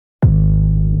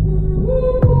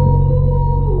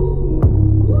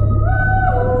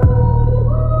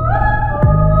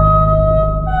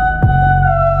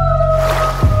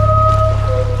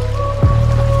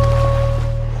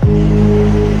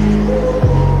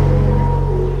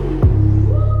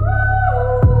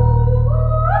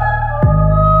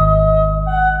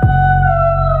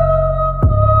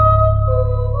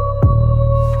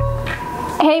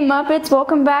Muppets?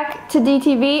 Welcome back to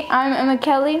DTV. I'm Emma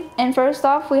Kelly, and first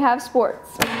off, we have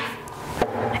sports.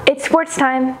 It's sports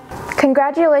time.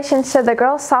 Congratulations to the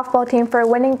girls softball team for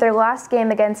winning their last game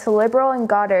against Liberal and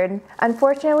Goddard.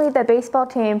 Unfortunately, the baseball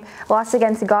team lost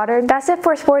against Goddard. That's it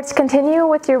for sports. Continue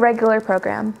with your regular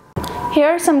program. Here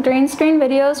are some green screen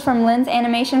videos from Lynn's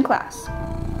animation class.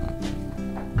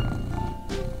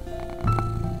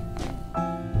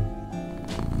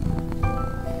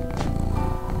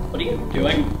 What are you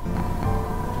doing?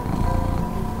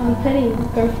 I'm petting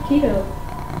Garth Keto.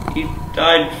 He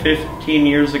died 15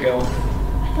 years ago.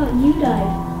 I thought you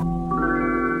died.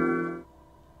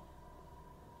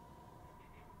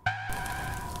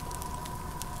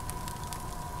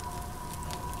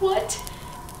 What?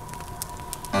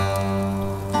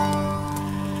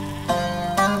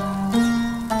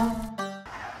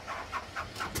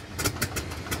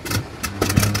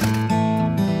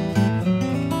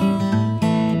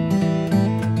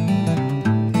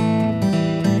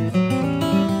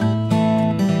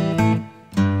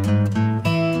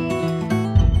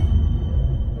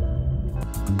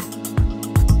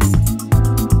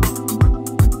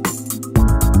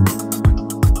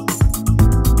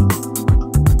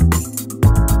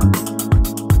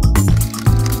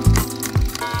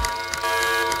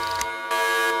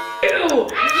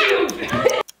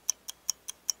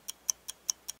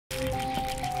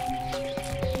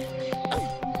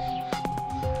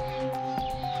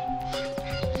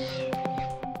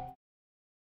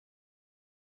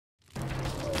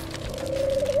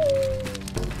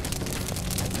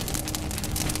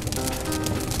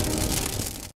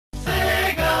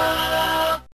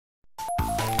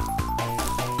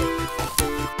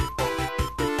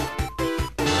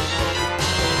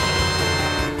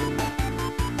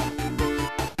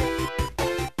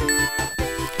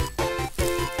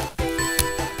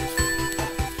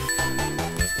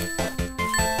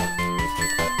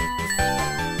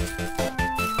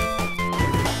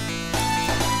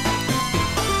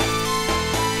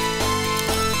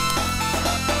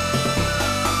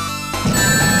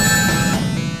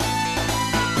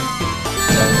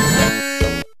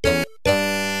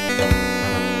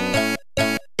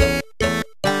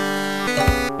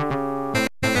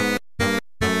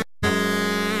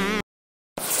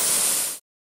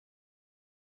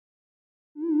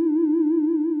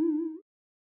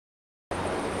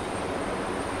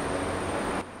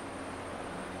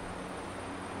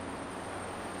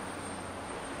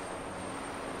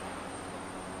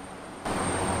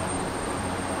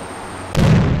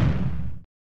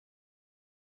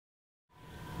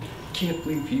 I can't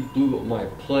believe you blew up my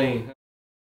plane.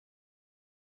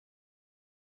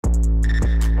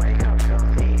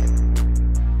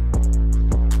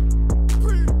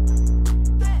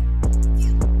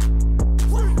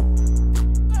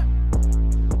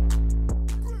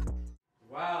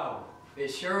 Wow, it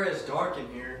sure is dark in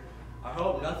here. I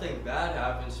hope nothing bad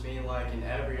happens to me like in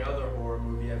every other horror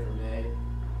movie ever made.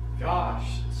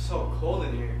 Gosh, it's so cold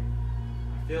in here.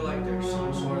 I feel like there's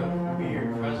some sort of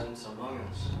weird presence among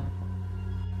us.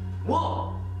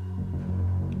 Whoa!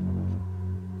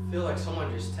 I feel like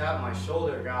someone just tapped my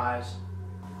shoulder, guys.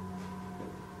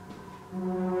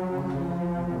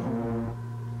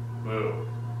 Move.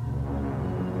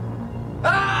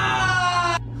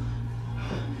 Ah!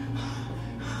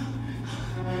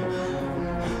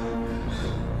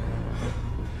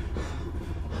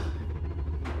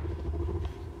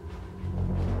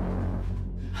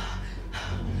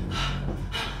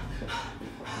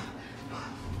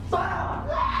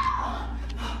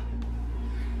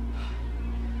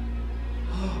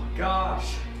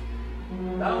 Gosh,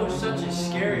 that was such a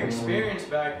scary experience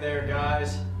back there,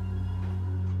 guys.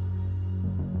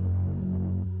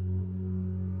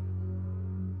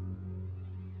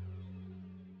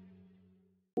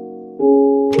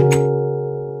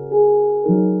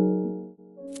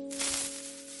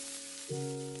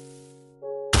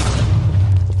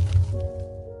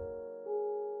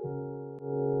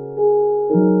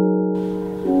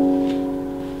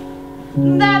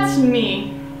 That's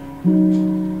me.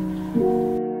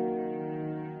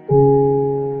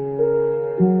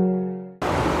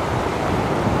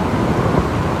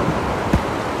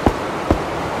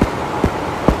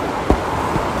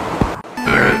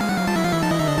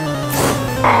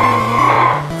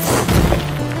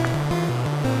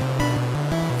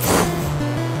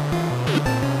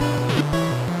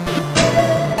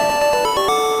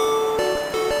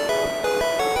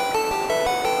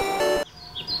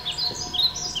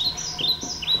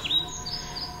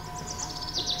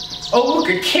 Oh, look,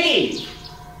 a cave!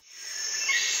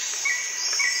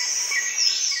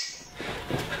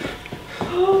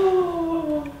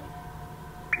 Ooh.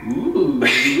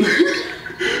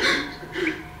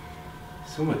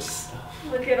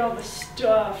 Look at all the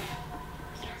stuff.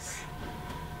 Yes.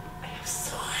 I have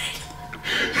sword.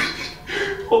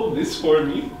 Hold this for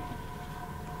me.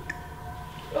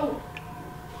 Oh.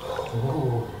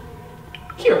 Oh.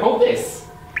 Here, hold this.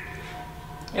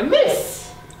 And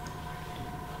this.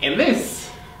 And this.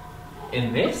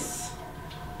 And this.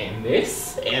 And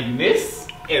this. And this.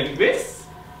 And this.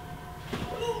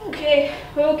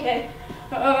 Okay.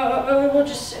 We'll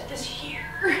just set this here.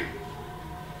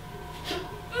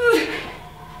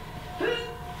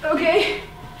 Okay.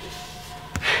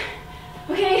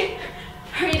 Okay.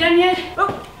 Are you done yet?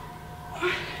 Oh.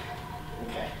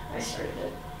 Okay, I started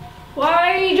it.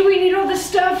 Why do we need all this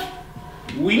stuff?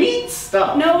 We need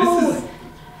stuff. No.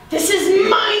 This is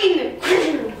mine.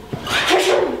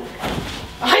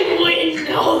 I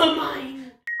win all of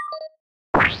mine.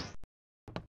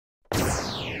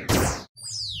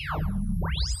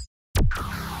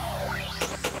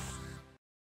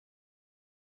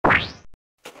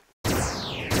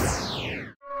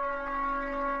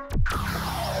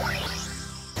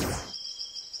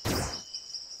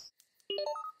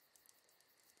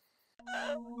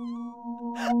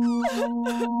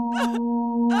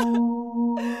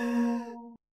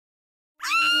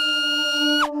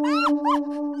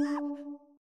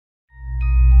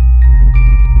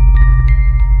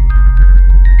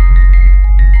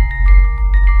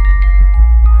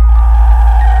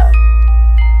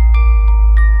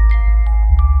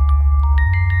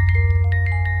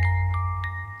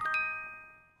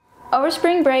 Over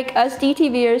spring break, us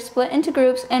DTVers split into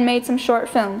groups and made some short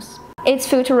films. It's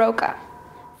Futuroka.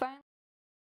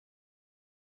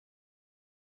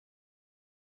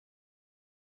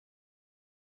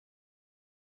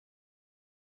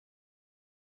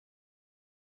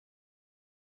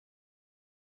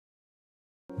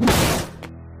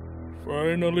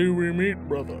 Finally we meet,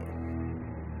 brother.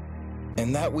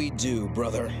 And that we do,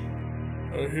 brother.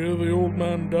 I hear the old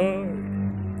man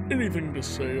died. Anything to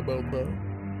say about that?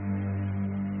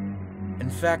 In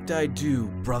fact, I do,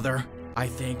 brother. I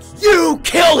think you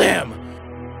killed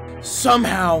him!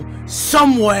 Somehow,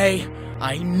 someway,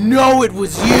 I know it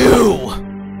was you!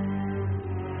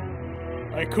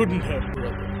 I couldn't have,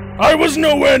 brother. I was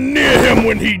nowhere near him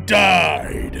when he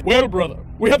died! Well, brother,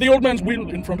 we have the old man's will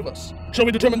in front of us. Shall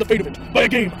we determine the fate of it by a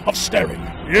game of staring?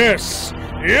 Yes!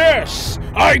 Yes!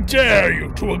 I dare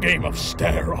you to a game of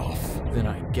stare-off! Then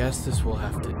I guess this will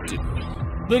have to do.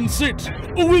 Then sit,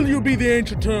 or will you be the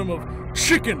ancient term of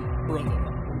chicken, brother?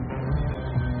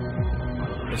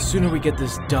 The sooner we get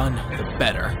this done, the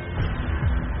better.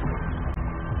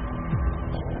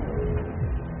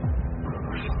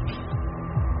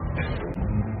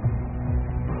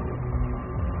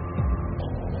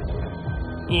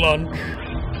 Lunch.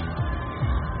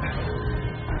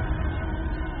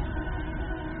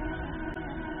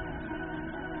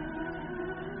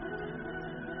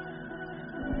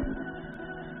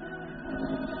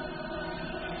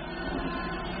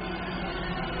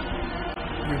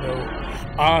 You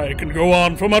know, I can go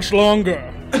on for much longer.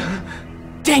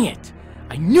 Dang it!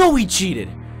 I know he cheated!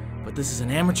 But this is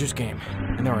an amateur's game,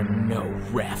 and there are no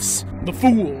refs. The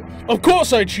fool! Of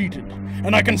course I cheated,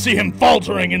 and I can see him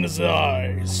faltering in his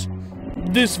eyes.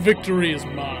 This victory is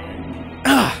mine.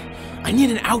 I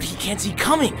need an out he can't see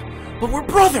coming. But we're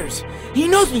brothers! He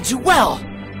knows me too well!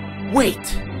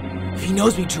 Wait! If he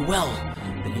knows me too well,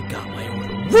 then he got my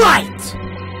order right!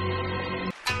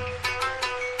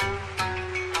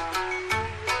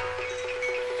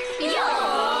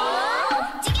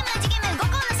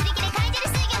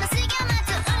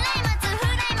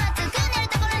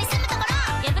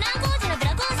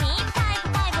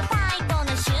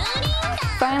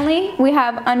 Finally, we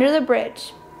have Under the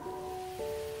Bridge.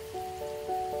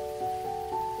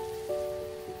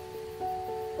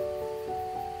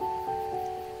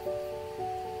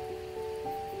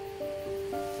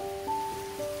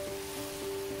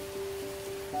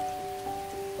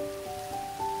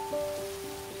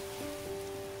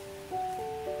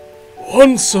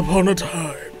 Once upon a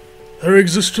time, there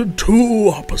existed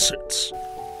two opposites.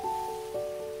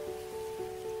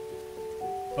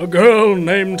 A girl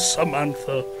named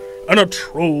Samantha and a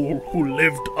troll who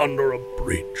lived under a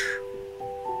bridge.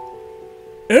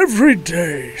 Every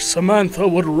day, Samantha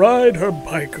would ride her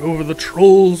bike over the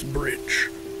troll's bridge,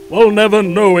 while never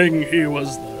knowing he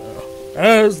was there.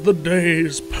 As the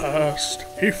days passed,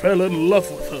 he fell in love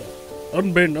with her,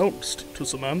 unbeknownst to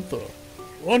Samantha.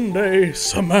 One day,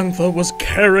 Samantha was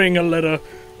carrying a letter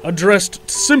addressed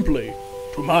simply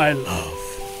to my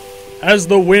love. As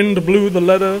the wind blew, the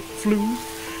letter flew,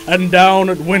 and down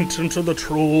it went into the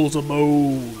troll's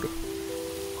abode.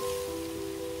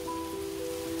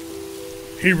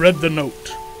 He read the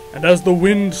note, And as the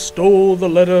wind stole the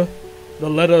letter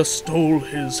stole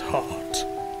his heart.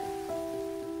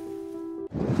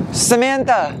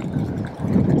 Samantha!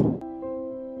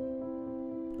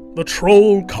 The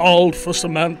troll called for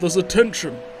Samantha's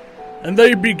attention, and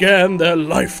they began their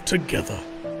life together.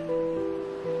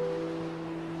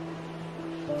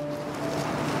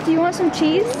 Do you want some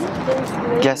cheese?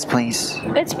 Yes, please.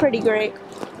 It's pretty great.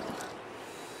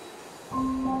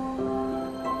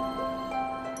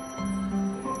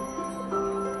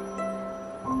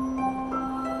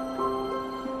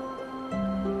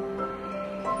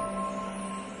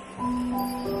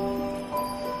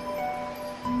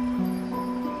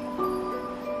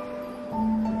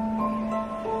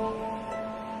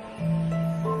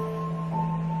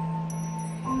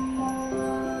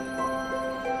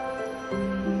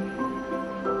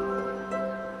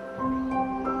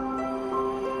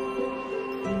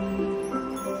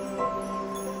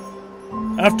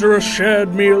 After a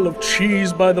shared meal of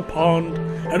cheese by the pond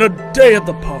and a day at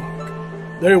the park,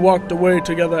 they walked away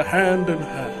together hand in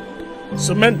hand,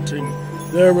 cementing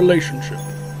their relationship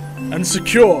and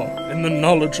secure in the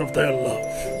knowledge of their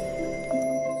love.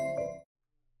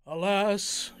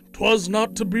 Alas, 'twas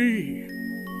not to be.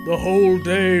 The whole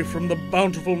day, from the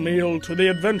bountiful meal to the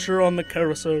adventure on the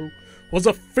carousel, was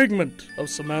a figment of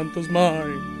Samantha's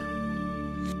mind.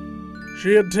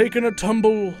 She had taken a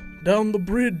tumble down the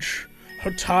bridge, her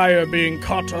tire being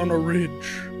caught on a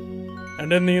ridge,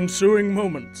 and in the ensuing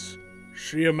moments,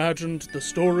 she imagined the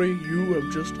story you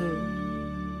have just heard.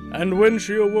 And when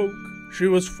she awoke, she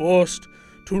was forced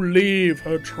to leave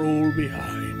her troll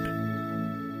behind.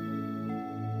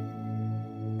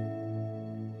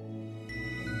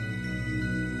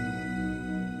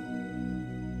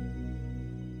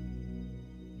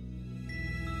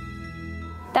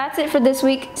 That's it for this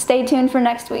week. Stay tuned for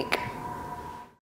next week.